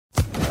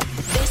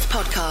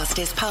podcast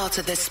is part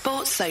of the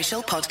Sports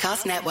Social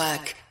Podcast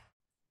Network.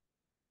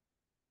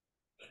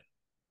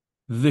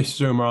 This is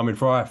RUMOUR Ahmed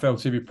for IFL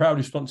TV,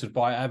 proudly sponsored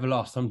by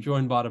Everlast. I'm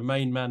joined by the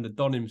main man, the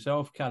Don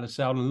himself, KALLE,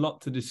 a lot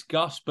to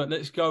discuss, but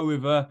let's go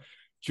with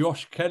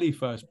Josh Kelly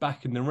first,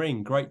 back in the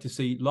ring. Great to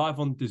see live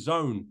on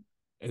DAZN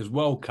as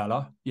well,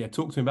 KALLE. Yeah,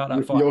 talk to me about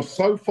that fight. You're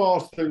so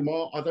fast,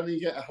 Umar. I don't even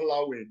get a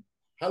hello in.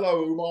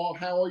 Hello, Umar.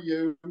 How are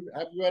you?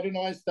 Have you had a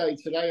nice day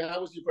today? How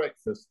was your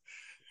breakfast?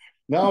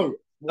 No,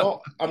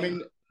 what? I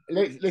mean,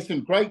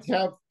 listen, great to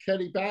have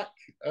Kelly back.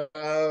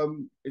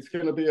 It's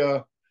going to be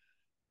a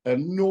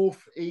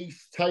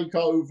northeast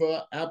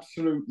takeover,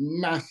 absolute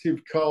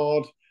massive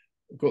card.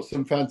 We've got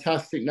some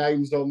fantastic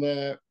names on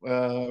there.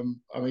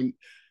 I mean,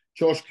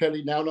 Josh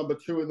Kelly, now number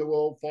 2 in the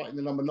world, fighting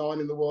the number 9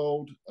 in the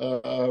world,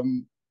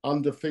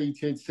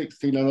 undefeated,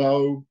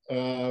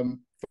 16-0,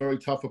 very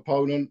tough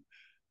opponent,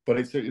 but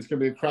it's going to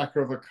be a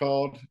cracker of a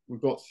card. We've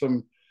got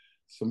some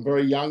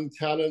very young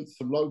talent,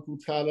 some local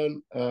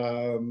talent.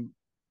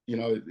 You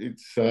know,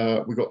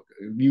 we've got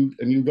a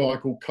new guy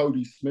called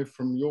Cody Smith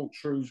from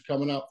Yorkshire who's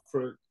coming up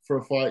for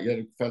a fight. He had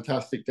a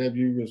fantastic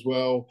debut as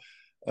well.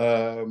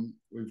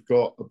 We've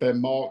got a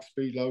Ben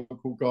Marksby,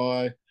 local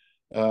guy,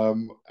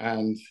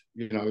 and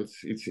you know,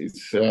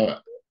 it's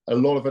a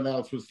lot of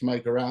announcements to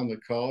make around the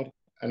card,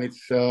 and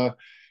it's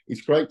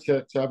great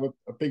to have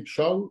a big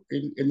show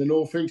in the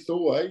Northeast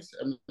always,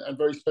 and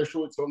very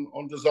special. It's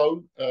on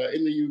DAZN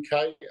in the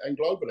UK and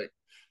globally,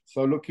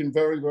 so looking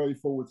very, very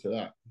forward to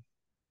that.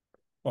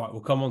 All right,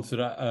 we'll come on to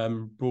that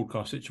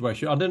broadcast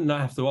situation. I didn't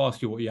have to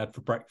ask you what you had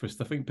for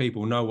breakfast. I think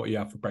people know what you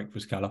have for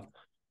breakfast, KALLE.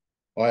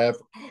 I have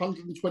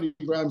 120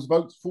 grams of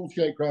oats,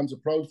 48 grams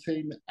of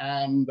protein,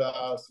 and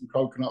some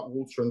coconut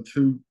water and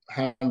 2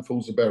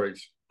 handfuls of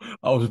berries.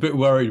 I was a bit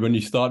worried when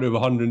you started with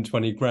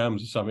 120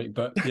 grams or something,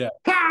 but yeah.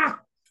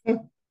 I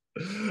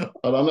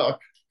don't know.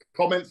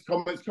 Comments.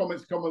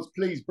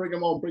 Please bring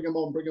them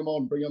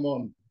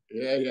on.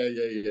 Yeah.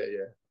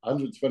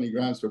 120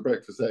 grams for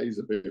breakfast, that is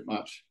a bit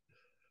much.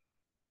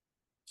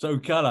 So,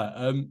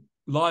 KALLE,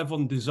 live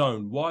on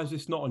DAZN, why is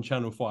this not on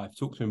Channel 5?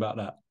 Talk to me about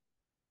that.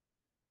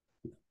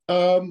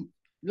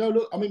 No,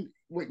 look, I mean,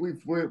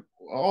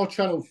 our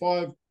Channel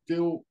 5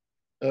 deal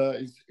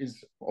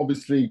is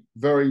obviously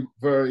very,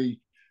 very,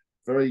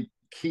 very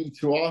key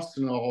to us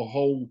and the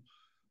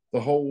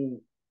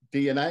whole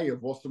DNA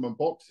of Wasserman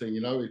Boxing. You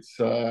know, it's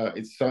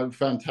so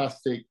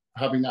fantastic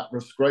having that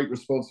great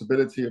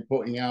responsibility of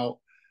putting out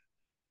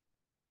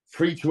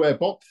free-to-air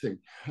boxing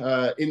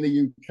in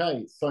the UK.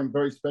 It's something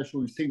very special.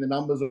 We've seen the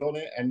numbers on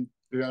it, and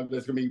you know,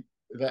 there's going to be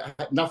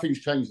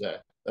nothing's changed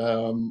there.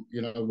 You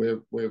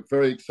know, we're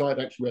very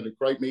excited. Actually, we had a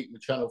great meeting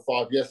with Channel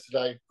 5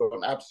 yesterday. Got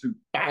an absolute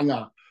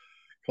banger.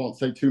 Can't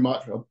say too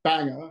much. A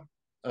banger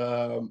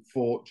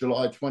for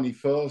July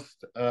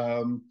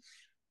 21st.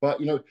 But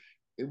you know,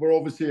 we're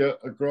obviously a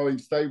growing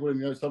stable, and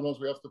you know,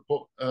 sometimes we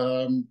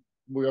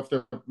have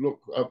to look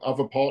at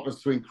other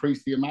partners to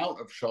increase the amount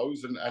of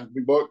shows, and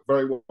we work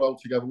very well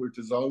together with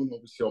DAZN,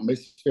 obviously on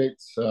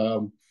Misfits.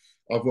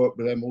 I've worked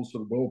with them also,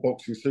 the World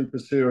Boxing Super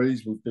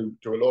Series. We do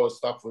a lot of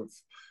stuff with,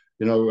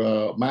 you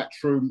know,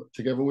 Matchroom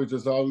together with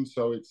DAZN,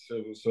 so it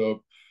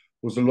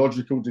was a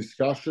logical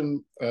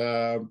discussion.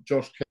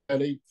 Josh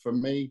Kelly, for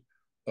me,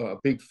 a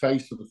big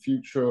face of the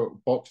future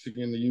of boxing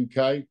in the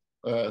UK,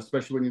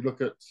 especially when you look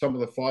at some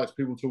of the fights.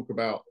 People talk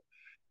about,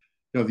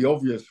 you know, the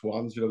obvious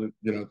ones, you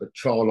know, the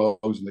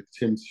Charlos and the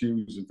Tim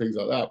Hughes and things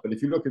like that. But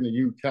if you look in the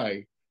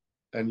UK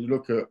and you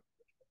look at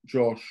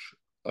Josh,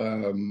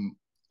 and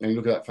you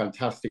look at that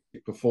fantastic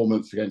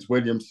performance against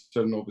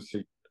Williamson,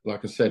 obviously,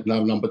 like I said,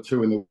 now number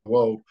 2 in the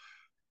world.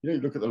 You know,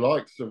 you look at the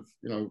likes of,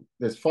 you know,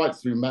 there's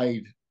fights to be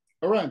made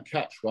around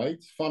catch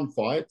weights, fun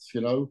fights.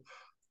 You know,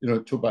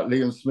 talk about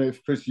Liam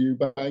Smith, Chris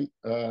EUBANK,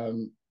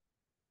 you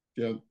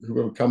know,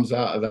 whoever comes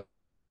out of that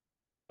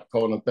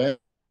corner there.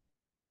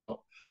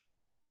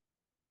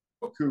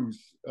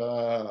 Who's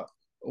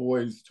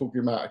always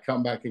talking about a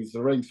comeback into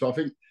the ring. So I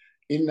think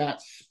in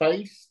that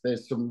space,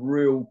 there's some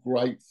real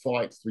great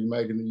fights to be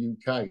made in the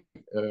UK.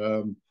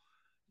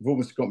 You've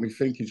almost got me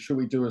thinking, should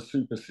we do a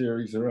super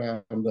series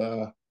around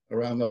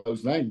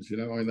those names? You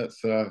know, I mean,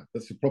 that's a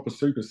proper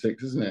Super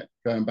Six, isn't it?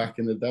 Going back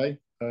in the day.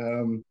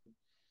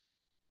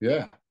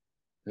 Yeah.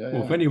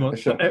 Well, if anyone...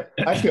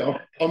 Actually,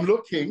 I'm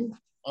looking.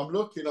 I'm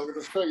going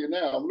to show you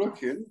now. I'm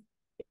looking.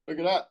 Look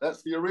at that.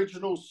 That's the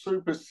original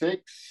Super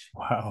Six.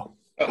 Wow.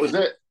 That was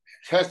it.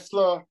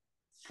 Tesla,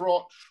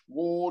 Froch,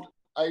 Ward,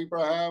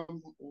 Abraham,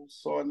 all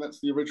signed. That's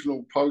the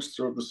original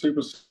poster of the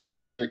Super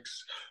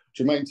Six.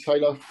 Jermaine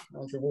Taylor,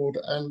 Andrew Ward,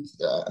 and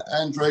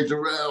Andre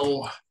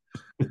Durrell.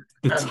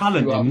 The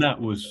talent in that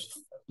was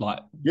like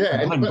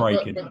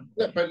mind-breaking.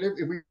 But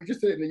if we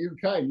just did it in the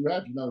UK, you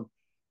had, you know,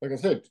 like I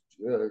said,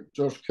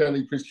 Josh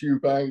Kelly, Chris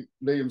Eubank,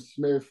 Liam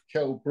Smith,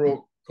 Kell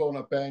Brook,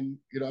 Conor Ben,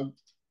 you know,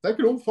 they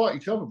could all fight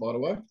each other, by the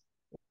way.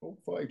 All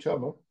fight each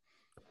other.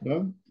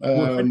 You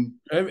know?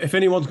 If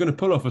anyone's going to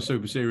pull off a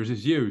Super Series,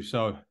 it's you.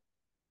 So,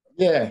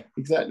 yeah,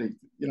 exactly.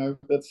 You know,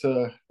 that's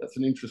an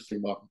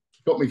interesting one.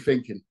 Got me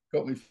thinking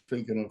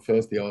on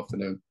Thursday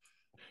afternoon.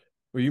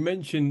 Well, you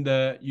mentioned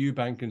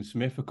EUBANK and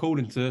Smith.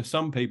 According to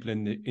some people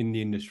in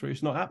the industry,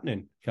 it's not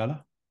happening,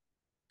 Kalle.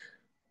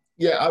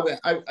 Yeah,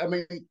 I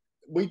mean,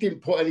 we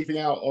didn't put anything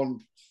out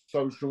on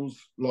socials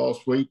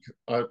last week.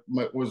 I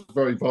was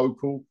very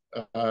vocal.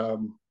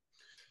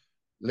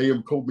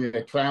 Liam called me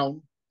a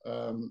clown.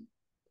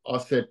 I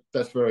said,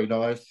 that's very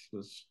nice.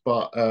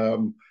 But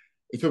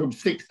it took him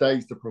 6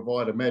 days to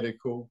provide a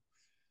medical.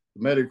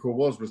 The medical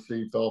was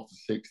received after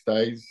 6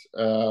 days.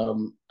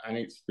 And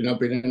it's been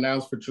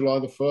announced for July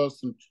the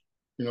 1st. And,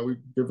 we've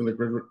given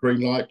the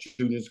green light.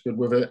 Junior's good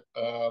with it.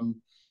 And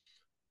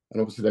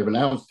obviously they've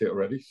announced it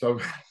already. So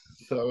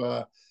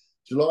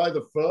July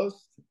the 1st,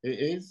 it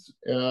is.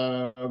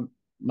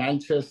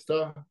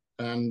 Manchester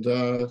and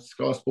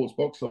Sky Sports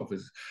box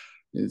office.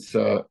 It's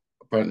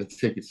apparently the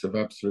tickets have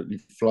absolutely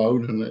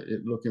flown, and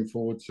looking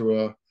forward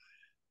to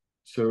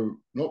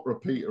not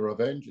repeat a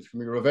revenge. It's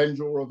going to be revenge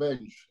or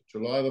revenge.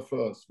 July the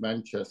 1st,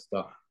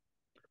 Manchester.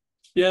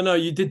 Yeah, no,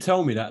 you did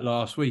tell me that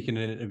last week in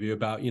an interview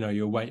about,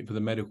 you're waiting for the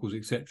medicals,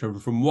 etc.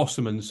 From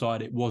Wasserman's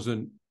side, it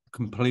wasn't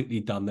completely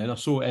done then. I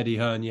saw Eddie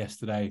Hearn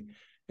yesterday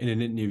in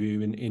an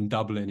interview in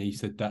Dublin. He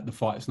said that the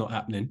fight's not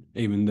happening,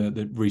 even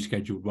the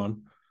rescheduled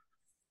one.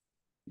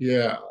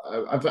 Yeah,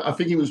 I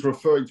think he was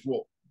referring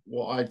to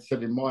what I'd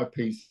said in my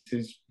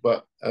pieces,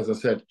 but as I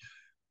said,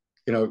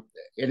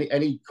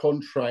 any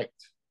contract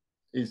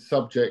is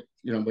subject.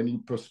 When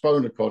you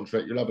postpone a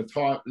contract, you'll have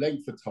a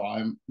length of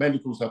time.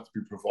 Medicals have to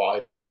be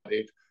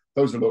provided;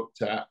 those are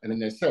looked at and then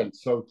they're sent.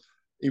 So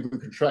even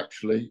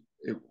contractually,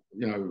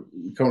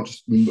 you can't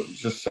just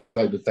say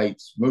the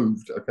dates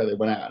moved. Okay, they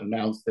went out and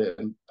announced it,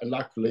 and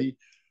luckily,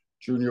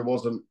 Junior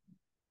wasn't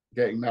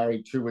getting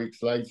married 2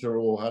 weeks later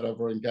or had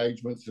other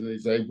engagements, and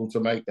is able to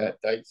make that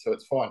date, so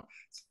it's fine.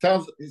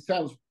 It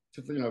sounds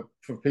to,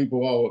 for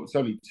people, oh, it's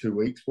only 2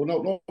 weeks. Well,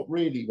 not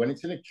really. When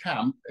it's in a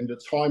camp and the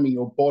timing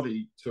your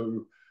body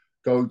to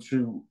go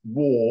to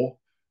war,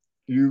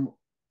 you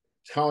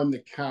time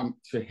the camp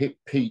to hit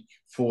peak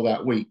for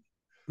that week.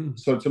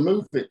 So to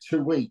move it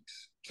 2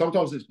 weeks,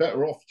 sometimes it's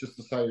better off just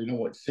to say,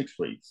 it's 6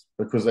 weeks,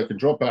 because they can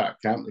drop out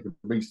of camp, they can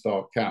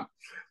restart camp.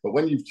 But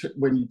when you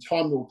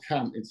time your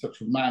camp in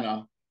such a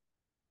manner,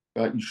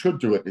 you should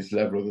do at this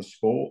level of the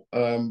sport.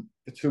 The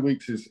 2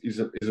 weeks is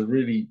a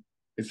really,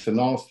 it's a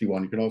nasty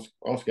one. You can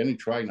ask any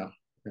trainer,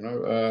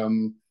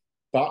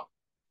 but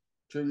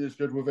Junior's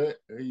good with it.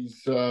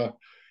 He's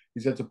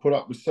had to put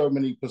up with so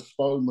many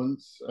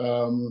postponements.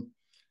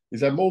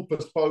 He's had more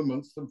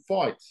postponements than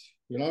fights,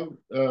 and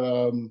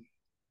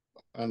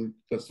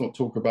let's not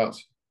talk about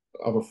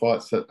other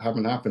fights that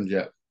haven't happened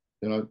yet,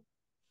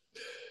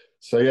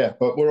 So yeah,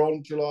 but we're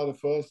on July the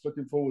 1st.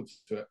 Looking forward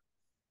to it.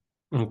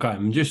 Okay,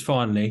 and just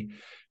finally,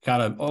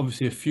 Callum,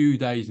 obviously a few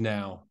days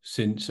now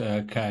since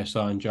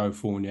KSI and Joe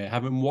Fournier.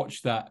 Haven't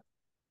watched that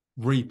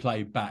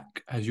replay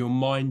back. Has your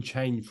mind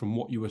changed from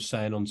what you were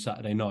saying on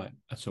Saturday night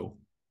at all?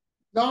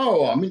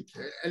 No, I mean,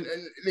 and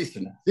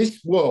listen,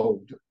 this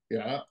world,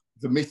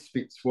 the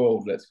misfits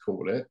world, let's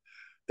call it,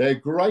 they're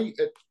great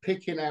at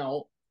picking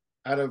out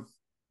of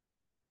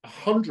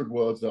 100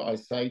 words that I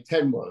say,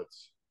 10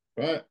 words,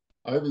 right?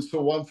 I even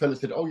saw one fella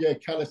said, oh yeah,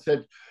 Kalle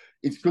said,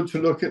 it's good to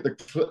look at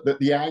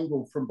the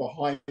angle from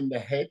behind the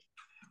head,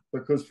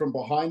 because from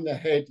behind the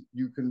head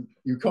you can't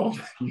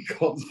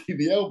see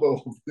the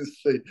elbow,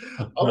 obviously.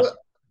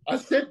 I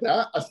said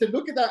that. I said,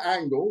 look at that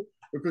angle,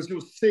 because you'll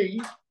see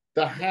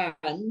the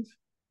hand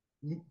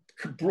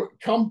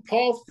come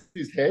past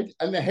his head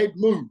and the head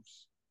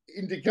moves,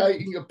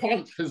 indicating a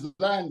punch has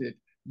landed.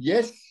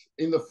 Yes,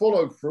 in the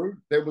follow through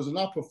there was an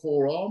upper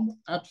forearm.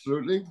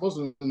 Absolutely, it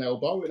wasn't an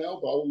elbow. An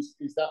elbow is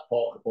that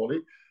part of the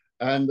body,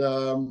 and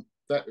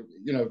that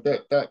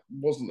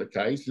wasn't the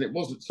case, and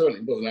it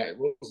certainly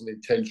wasn't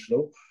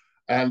intentional.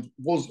 And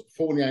was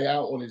Fournier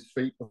out on his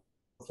feet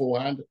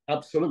beforehand?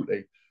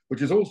 Absolutely,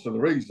 which is also the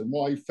reason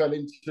why he fell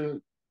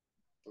into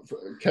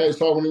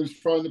KSI when he was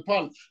throwing the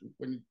punch.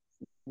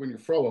 When you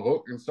throw a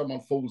hook and someone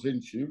falls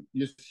into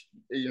you,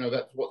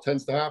 that's what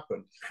tends to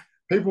happen.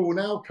 People will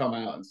now come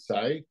out and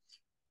say,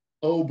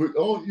 oh, but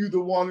aren't you the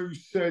one who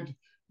said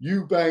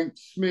EUBANK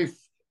Smith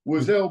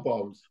was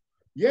elbows?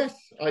 Yes,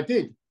 I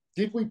did.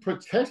 Did we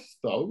protest,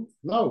 though?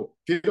 No.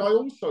 Did I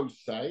also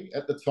say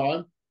at the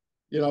time,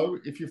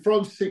 if you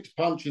throw 6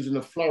 punches in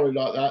a flurry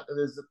like that,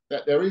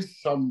 there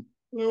is some,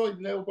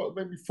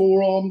 maybe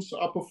forearms,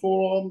 upper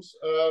forearms.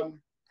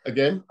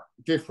 Again,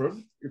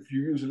 different. If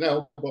you use an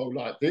elbow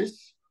like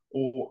this,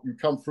 or you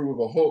come through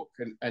with a hook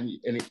and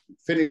it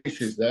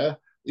finishes there,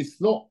 it's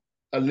not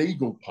a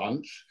legal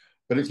punch,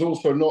 but it's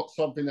also not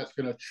something that's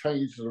going to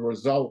change the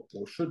result,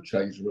 or should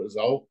change the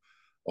result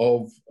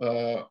of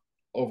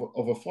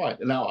a fight.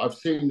 And now I've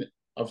seen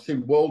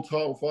world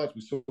title fights.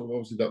 We saw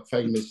obviously that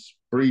famous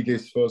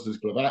Bridis versus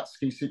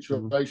Glavatsky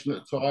situation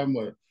at the time,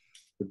 where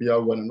the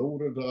BO went and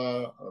ordered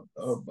a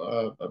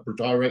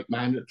direct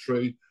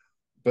mandatory,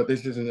 but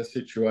this isn't a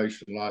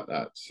situation like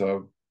that.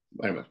 So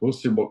anyway, we'll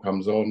see what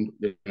comes on.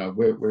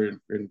 We're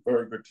in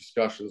very good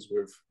discussions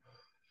with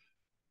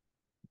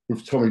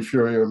Tommy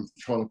Fury and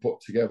trying to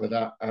put together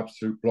that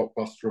absolute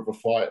blockbuster of a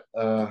fight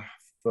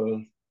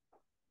for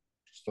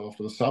just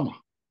after the summer.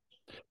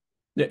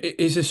 Yeah,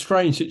 it's a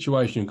strange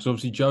situation because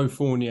obviously Joe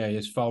Fournier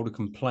has filed a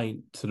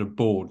complaint to the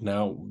board.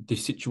 Now,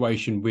 this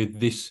situation with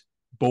this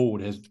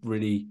board has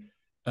really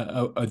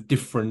a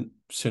different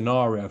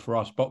scenario for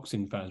us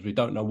boxing fans. We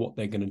don't know what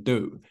they're going to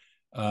do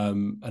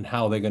and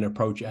how they're going to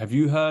approach it. Have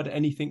you heard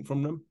anything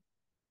from them?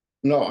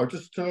 No, I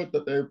just heard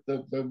that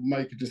they'll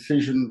make a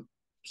decision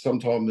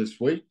sometime this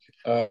week.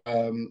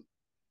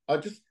 I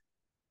just,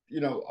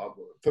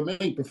 for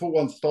me, before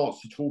one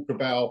starts to talk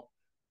about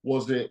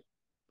was it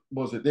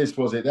this,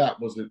 was it that,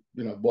 was it,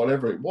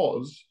 whatever it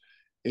was,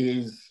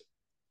 it's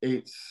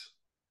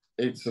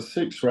a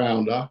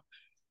six-rounder.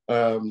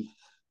 I'm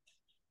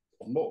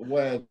not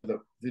aware that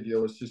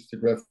video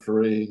assisted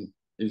refereeing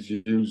is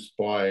used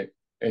by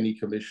any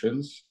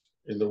commissions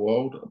in the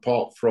world,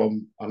 apart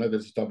from, I know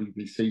there's a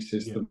WBC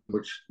system,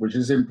 which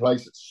is in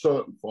place at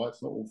certain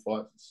fights, not all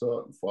fights, at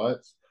certain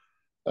fights.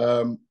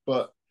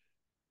 But,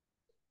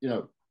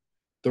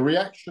 the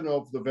reaction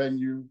of the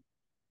venue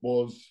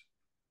was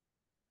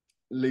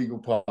legal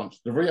punch.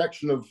 The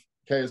reaction of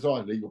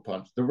KSI, legal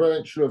punch. The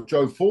reaction of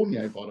Joe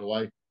Fournier, by the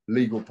way,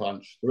 legal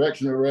punch. The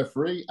reaction of the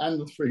referee and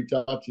the three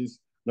judges,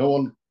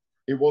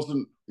 it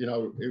wasn't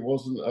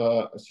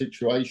a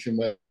situation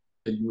where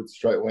you would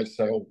straight away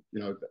say,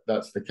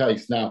 that's the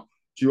case. Now,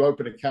 do you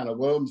open a can of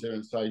worms here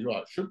and say,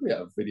 right, should we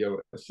have video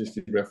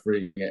assisted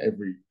refereeing at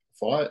every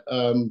fight?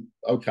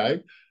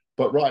 Okay.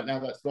 But right now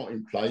that's not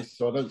in place.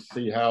 So I don't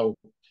see how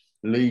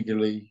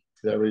legally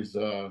there is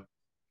a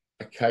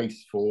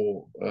case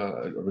for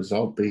a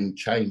result being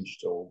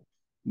changed or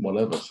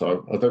whatever.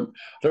 So I don't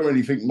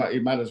really think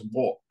it matters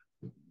what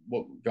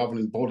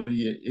governing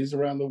body it is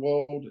around the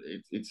world.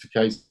 It's a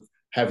case of,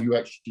 have you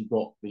actually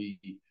got the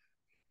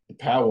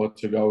power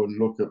to go and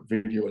look at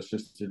video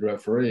assisted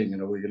refereeing,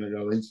 and are we going to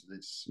go into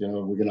this?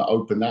 We're going to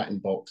open that in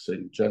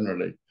boxing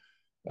generally.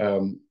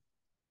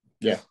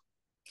 It's a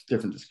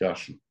different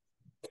discussion.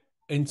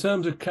 In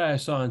terms of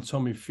KSI and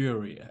Tommy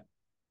Fury,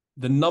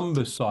 the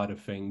numbers side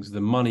of things,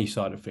 the money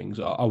side of things,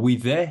 are we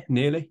there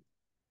nearly?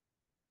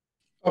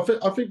 I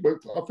think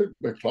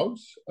we're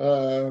close.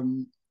 I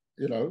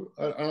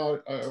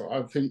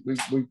think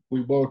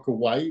we work a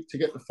way to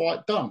get the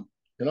fight done.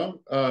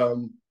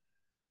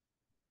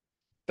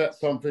 That's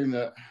something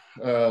that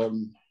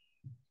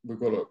we've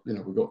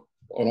got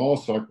on our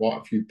side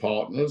quite a few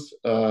partners.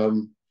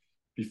 To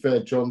be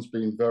fair, John's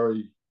been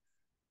very,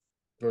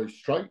 very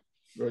straight,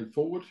 very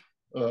forward.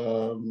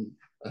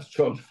 As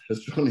John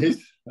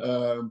is.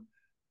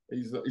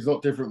 He's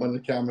not different when the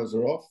cameras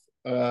are off.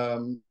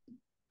 And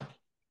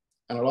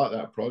I like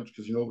that approach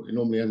because it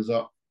normally ends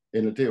up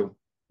in a deal,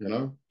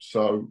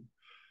 So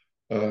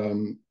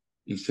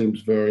he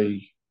seems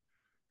very,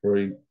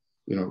 very,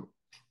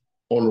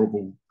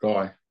 honourable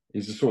guy.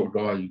 He's the sort of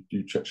guy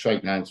you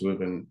shake hands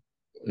with, and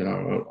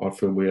I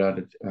feel we have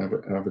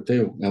a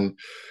deal, and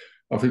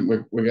I think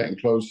we're getting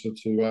closer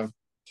to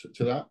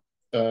that.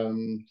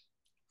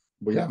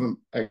 We haven't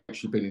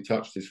actually been in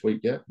touch this week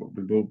yet, but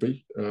we will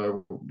be.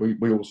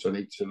 We also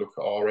need to look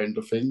at our end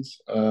of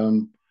things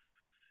and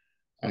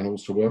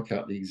also work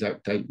out the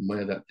exact date and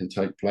where that can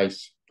take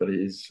place. But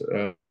it's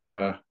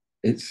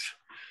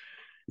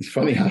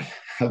funny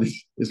how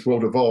this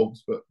world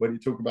evolves. But when you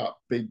talk about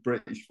big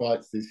British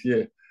fights this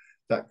year,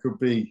 that could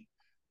be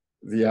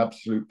the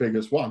absolute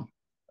biggest one.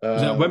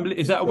 Is that Wembley?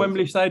 Is that a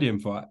Wembley Stadium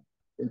fight?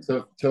 In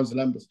terms of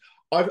numbers,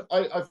 I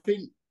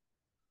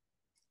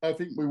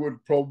think we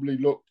would probably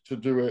look to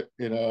do it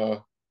in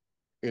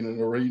an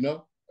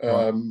arena.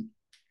 Right.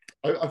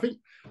 I think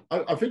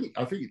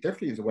it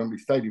definitely is a Wembley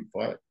Stadium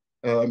fight,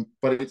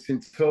 but it's in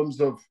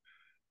terms of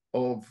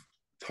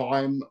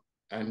time,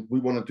 and we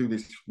want to do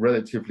this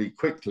relatively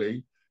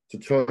quickly to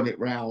turn it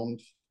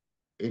round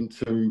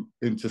into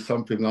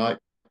something like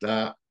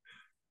that.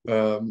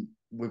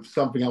 With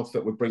something else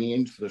that we're bringing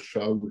into the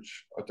show,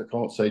 which I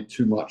can't say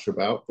too much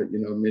about, but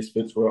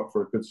Misfits were up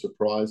for a good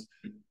surprise.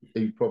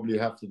 You probably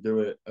have to do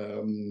it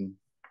in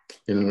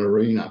an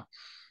arena,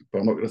 but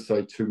I'm not going to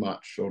say too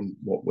much on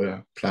what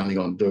we're planning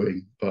on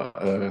doing.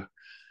 But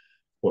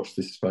watch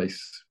this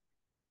space.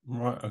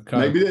 Right. Okay.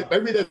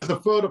 Maybe there's a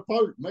third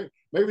opponent.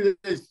 Maybe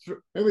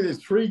there's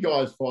three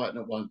guys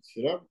fighting at once.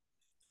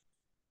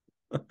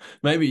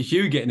 Maybe it's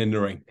you getting in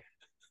the ring.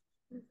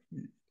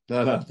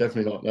 No,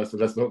 definitely not. That's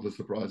not the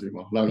surprising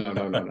one. No.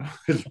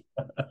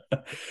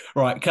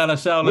 Right, Kalle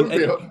Sauerland.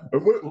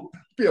 It would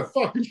be a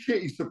fucking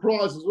shitty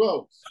surprise as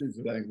well. Excuse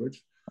the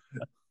language.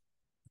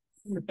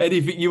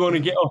 Anything you want to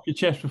get off your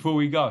chest before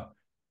we go?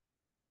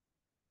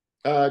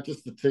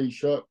 Just the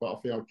T-shirt, but I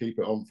think I'll keep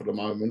it on for the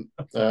moment.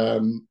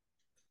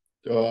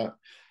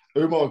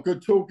 Umar,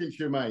 good talking to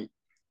you, mate.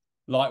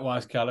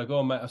 Likewise, Kalle. Go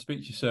on, mate. I'll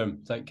speak to you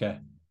soon. Take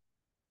care.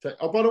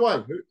 Oh, by the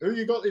way, who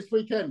you got this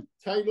weekend?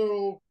 Taylor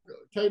or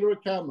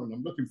Cameron?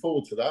 I'm looking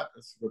forward to that.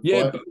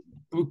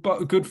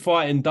 But a good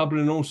fight in Dublin,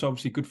 and also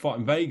obviously good fight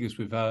in Vegas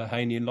with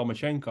Haney and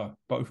Lomachenko.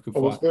 Both good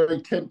fights. I was very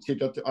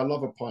tempted. I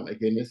love a pint of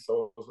Guinness,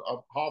 so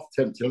I'm half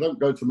tempted. I don't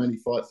go to many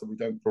fights that we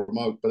don't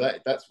promote,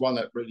 but that's one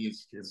that really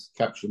is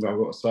captured me, I've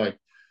got to say.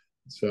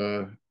 It's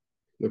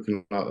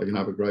looking like they're going to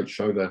have a great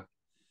show there.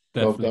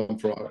 Definitely.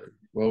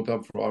 Well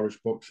done for Irish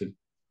boxing.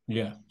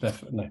 Yeah,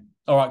 definitely.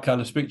 All right,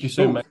 Kalle, speak to you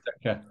soon, mate.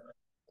 Take care.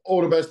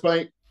 All the best,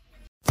 mate.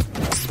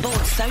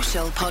 Sports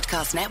Social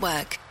Podcast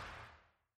Network.